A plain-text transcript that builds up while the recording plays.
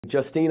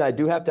Justine, I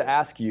do have to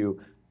ask you,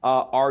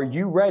 are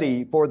you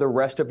ready for the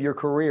rest of your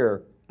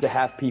career to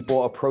have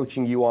people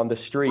approaching you on the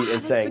street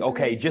and saying,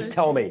 okay, just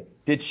tell me,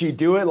 did she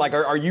do it? Like,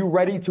 are you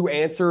ready to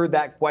answer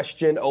that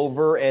question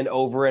over and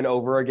over and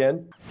over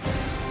again?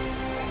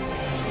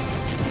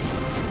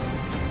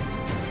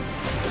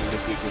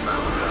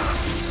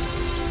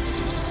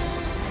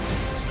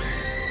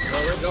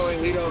 Where we're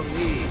going, we don't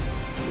need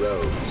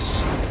roads.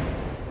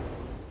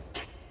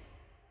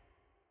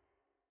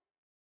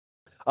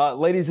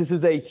 Ladies, this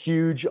is a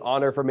huge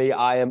honor for me.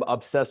 I am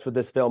obsessed with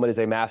this film. It is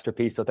a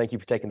masterpiece, so thank you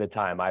for taking the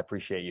time. I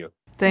appreciate you.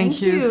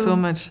 Thank you so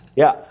much.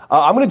 Yeah,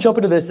 I'm going to jump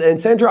into this.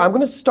 And Sandra, I'm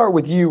going to start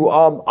with you.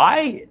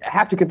 I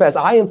have to confess,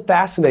 I am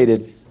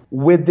fascinated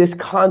with this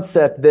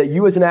concept that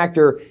you as an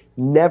actor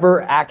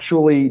never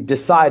actually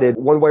decided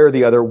one way or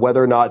the other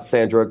whether or not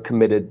Sandra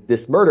committed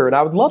this murder. And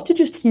I would love to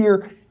just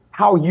hear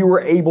how you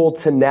were able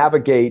to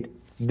navigate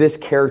this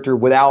character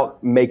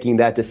without making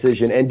that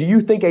decision. And do you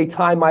think a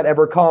time might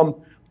ever come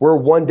where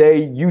one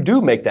day you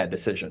do make that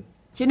decision?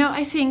 You know,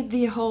 I think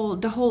the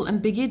whole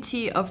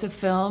ambiguity of the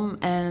film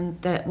and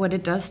that what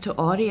it does to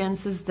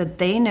audiences, that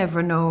they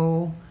never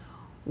know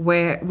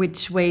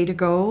which way to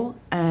go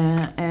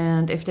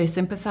and if they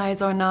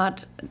sympathize or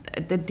not,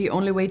 that the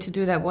only way to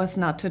do that was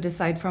not to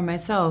decide for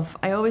myself.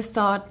 I always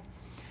thought,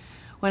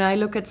 when I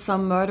look at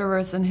some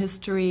murderers in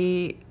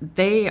history,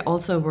 they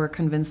also were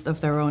convinced of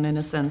their own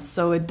innocence.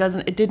 So it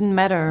didn't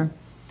matter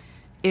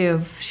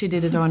if she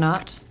did it or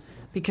not,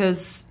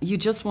 because you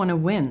just want to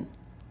win.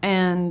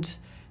 And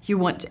you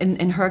want,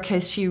 in her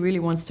case, she really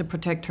wants to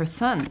protect her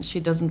son. She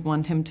doesn't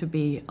want him to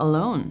be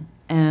alone.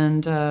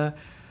 And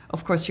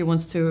of course, she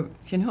wants to,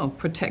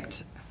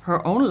 protect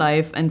her own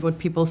life and what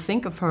people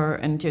think of her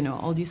and,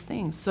 all these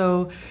things.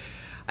 So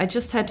I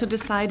just had to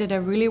decide that I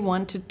really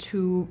wanted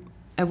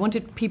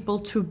people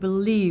to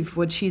believe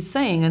what she's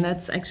saying. And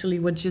that's actually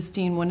what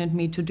Justine wanted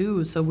me to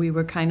do. So we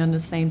were kind of on the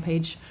same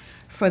page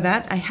for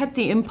that. I had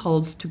the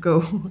impulse to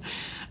go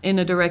in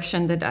a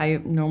direction that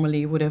I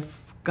normally would have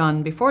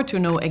gone before, to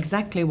know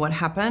exactly what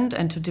happened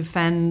and to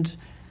defend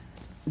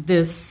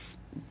these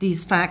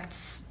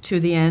facts to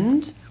the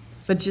end.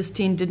 But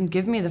Justine didn't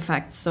give me the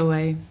facts, so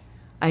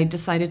I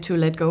decided to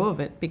let go of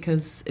it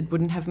because it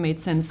wouldn't have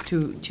made sense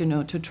to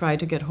try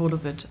to get hold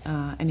of it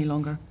any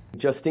longer.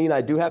 Justine,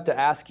 I do have to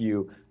ask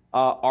you,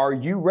 are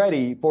you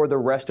ready for the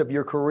rest of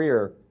your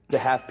career to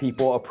have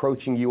people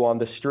approaching you on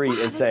the street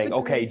and saying,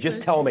 okay,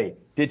 just tell me,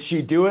 did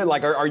she do it?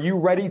 Like, are you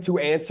ready to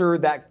answer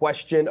that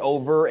question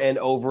over and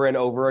over and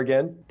over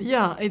again?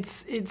 Yeah,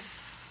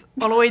 it's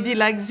already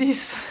like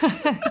this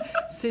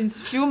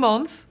since few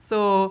months.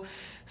 So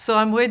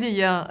I'm ready,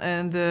 yeah,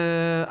 and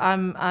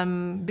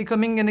I'm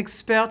becoming an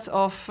expert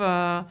of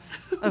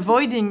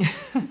avoiding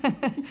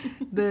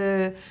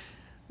to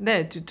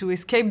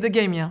escape the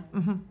game, yeah.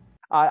 Mm-hmm.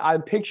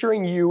 I'm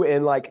picturing you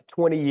in like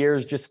 20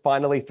 years just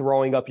finally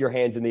throwing up your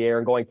hands in the air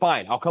and going,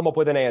 fine, I'll come up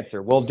with an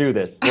answer. We'll do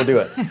this. We'll do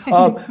it.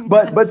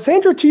 But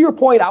Sandra, to your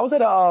point, I was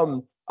at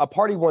a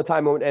party one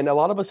time and a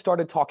lot of us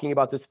started talking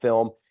about this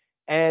film.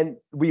 And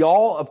we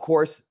all, of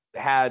course,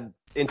 had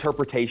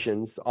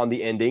interpretations on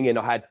the ending and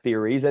had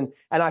theories. And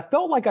I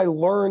felt like I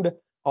learned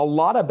a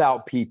lot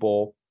about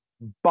people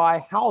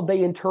by how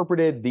they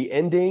interpreted the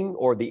ending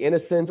or the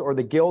innocence or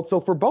the guilt. So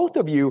for both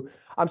of you,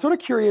 I'm sort of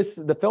curious,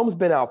 the film's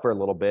been out for a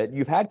little bit.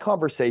 You've had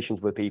conversations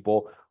with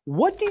people.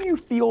 What do you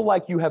feel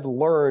like you have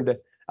learned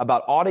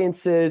about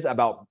audiences,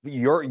 about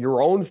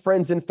your own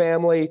friends and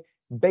family,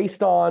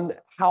 based on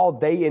how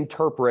they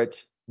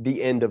interpret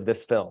the end of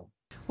this film?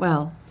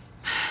 Well,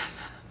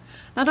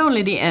 not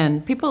only the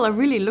end, people are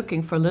really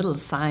looking for little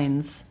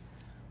signs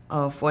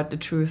of what the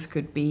truth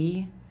could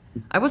be.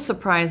 I was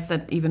surprised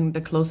that even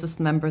the closest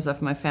members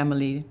of my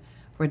family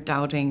were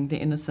doubting the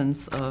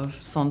innocence of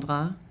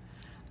Sandra.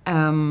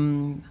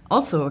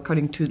 Also,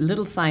 according to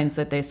little signs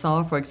that they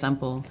saw, for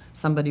example,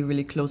 somebody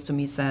really close to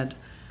me said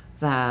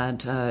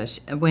that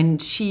when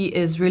she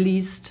is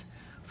released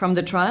from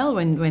the trial,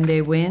 when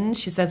they win,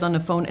 she says on the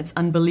phone, it's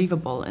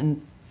unbelievable.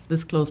 And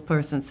this close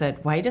person said,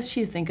 why does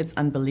she think it's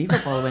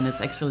unbelievable when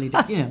it's actually,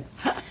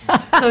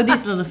 So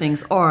these little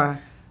things. Or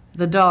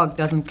the dog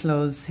doesn't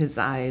close his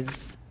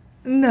eyes.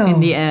 No. In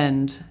the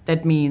end,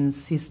 that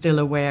means he's still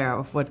aware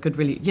of what could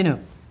really,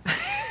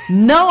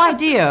 no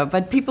idea.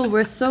 But people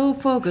were so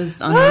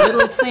focused on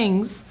little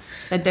things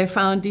that they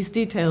found these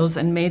details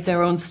and made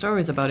their own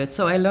stories about it.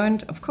 So I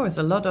learned, of course,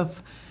 a lot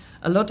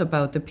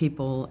about the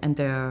people and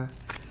their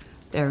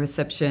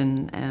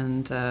reception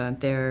and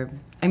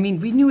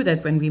we knew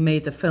that when we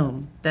made the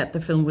film, that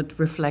the film would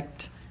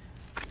reflect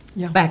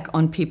back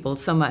on people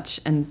so much,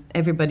 and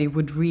everybody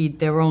would read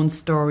their own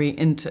story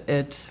into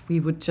it. We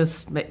would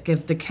just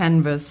give the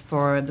canvas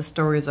for the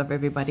stories of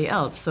everybody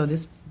else. So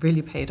this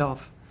really paid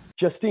off.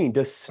 Justine,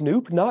 does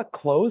Snoop not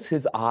close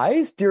his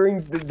eyes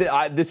during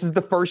this is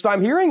the first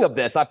I'm hearing of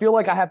this. I feel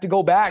like I have to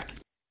go back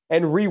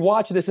and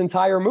rewatch this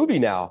entire movie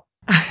now.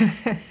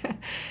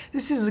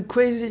 This is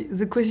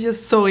the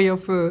craziest story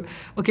of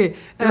okay.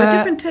 There are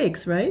different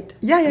takes, right?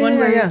 Yeah. One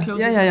where he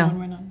closes and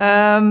one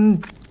where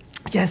not.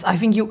 Yes, I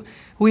think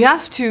we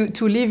have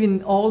to live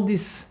in all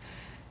this,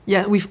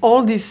 with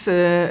all these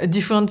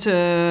different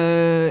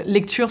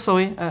lecture,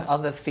 all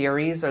the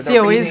theories or the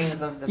theories,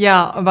 readings of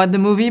the about the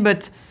movie.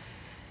 But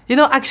you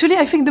know, actually,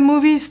 I think the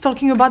movie is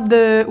talking about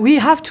we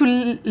have to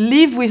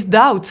live with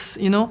doubts.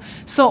 You know,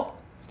 so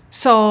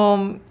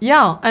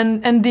yeah,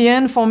 and the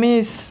end for me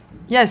is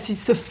yes,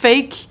 it's a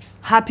fake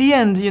happy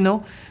end. You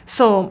know,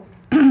 so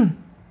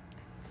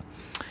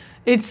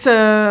it's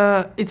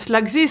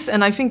like this,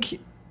 and I think.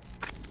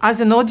 As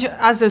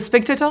as a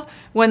spectator,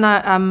 when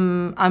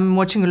I'm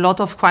watching a lot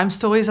of crime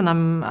stories, and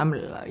I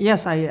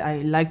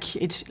like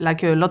it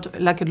like a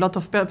lot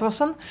of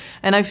person,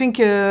 and I think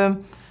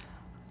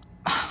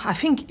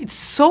it's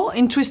so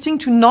interesting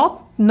to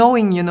not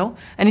knowing, you know,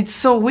 and it's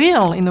so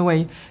real in a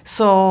way.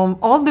 So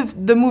all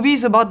the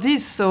movies about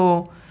this,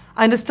 so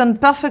I understand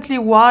perfectly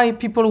why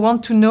people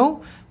want to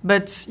know,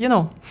 but you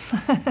know,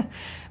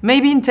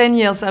 maybe in 10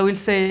 years I will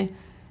say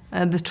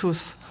the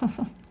truth.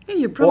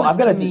 You promised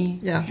Well, to me.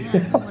 Yeah.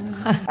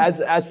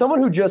 As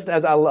someone who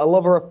I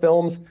love her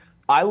films,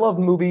 I love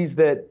movies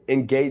that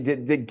engage,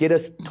 that get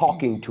us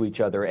talking to each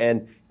other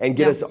and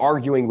get us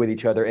arguing with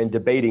each other and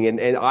debating.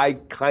 And I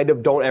kind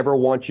of don't ever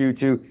want you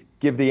to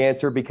give the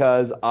answer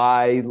because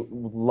I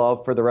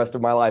love for the rest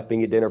of my life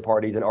being at dinner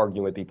parties and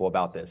arguing with people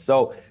about this.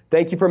 So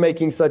thank you for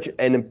making such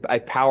a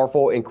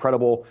powerful,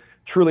 incredible,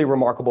 truly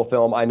remarkable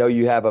film. I know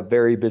you have a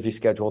very busy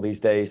schedule these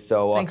days,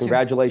 so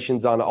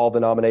congratulations on all the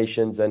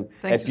nominations and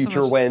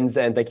future wins,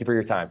 and thank you for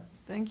your time.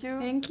 Thank you.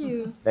 Thank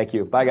you. Thank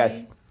you. Bye,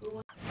 guys.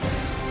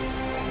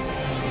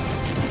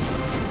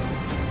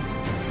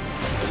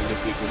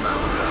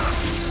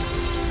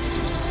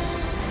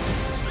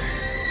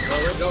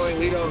 Where we're going,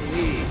 we don't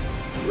need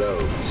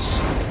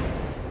roads.